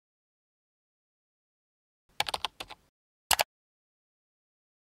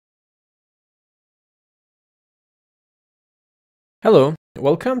Hello,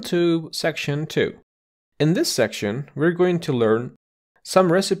 welcome to section 2. In this section, we're going to learn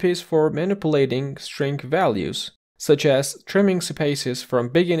some recipes for manipulating string values, such as trimming spaces from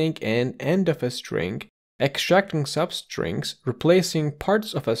beginning and end of a string, extracting substrings, replacing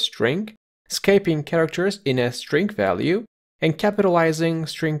parts of a string, escaping characters in a string value, and capitalizing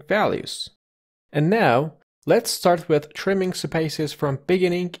string values. And now, let's start with trimming spaces from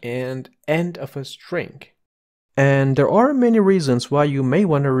beginning and end of a string. And there are many reasons why you may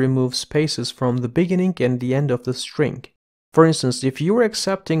want to remove spaces from the beginning and the end of the string. For instance, if you are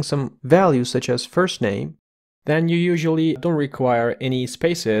accepting some values such as first name, then you usually don't require any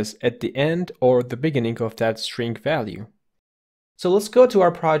spaces at the end or the beginning of that string value. So let's go to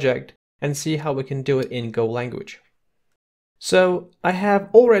our project and see how we can do it in Go language. So I have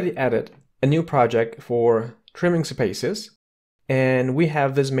already added a new project for trimming spaces, and we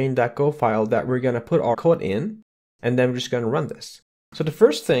have this main.go file that we're going to put our code in, and then we're just going to run this. So the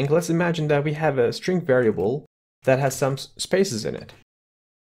first thing, let's imagine that we have a string variable that has some spaces in it.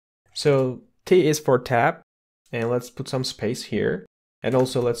 So T is for tab, and let's put some space here, and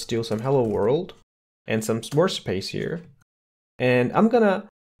also let's do some hello world and some more space here. And I'm going to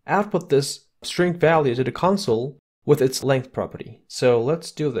output this string value to the console with its length property. So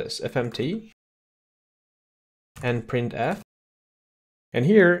let's do this, fmt and printf. And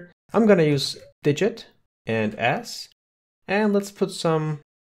here I'm going to use digit and s, and let's put some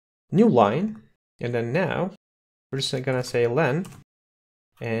new line, and then now we're just going to say len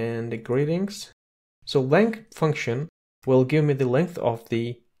and the greetings. So length function will give me the length of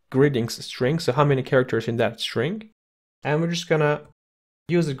the greetings string, so how many characters in that string, and we're just going to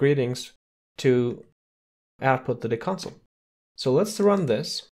use the greetings to output to the console. So let's run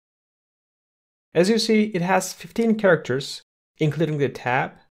this. As you see, it has 15 characters, including the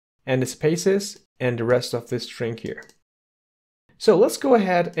tab and the spaces and the rest of this string here. So let's go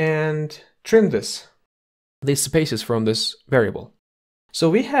ahead and trim these spaces from this variable. So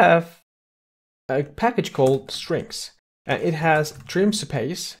we have a package called strings, and it has trim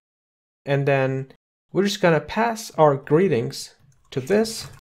space, and then we're just gonna pass our greetings to this,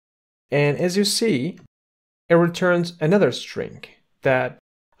 and as you see, it returns another string that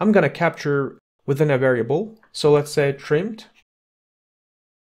I'm gonna capture within a variable. So let's say trimmed.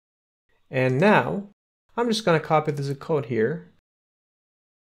 And now I'm just going to copy this code here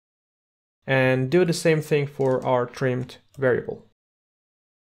and do the same thing for our trimmed variable.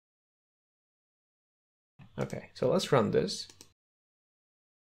 Okay, so let's run this.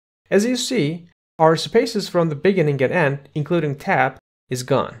 As you see, our spaces from the beginning and end, including tab, is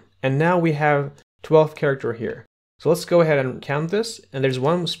gone. And now we have 12 characters here. So let's go ahead and count this. And there's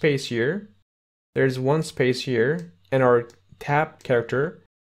one space here. There's one space here, and our tab character.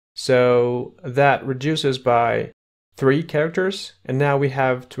 So that reduces by 3 characters, and now we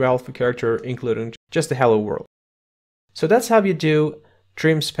have 12 characters, including just the hello world. So that's how you do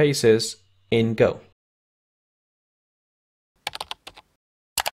trim spaces in Go.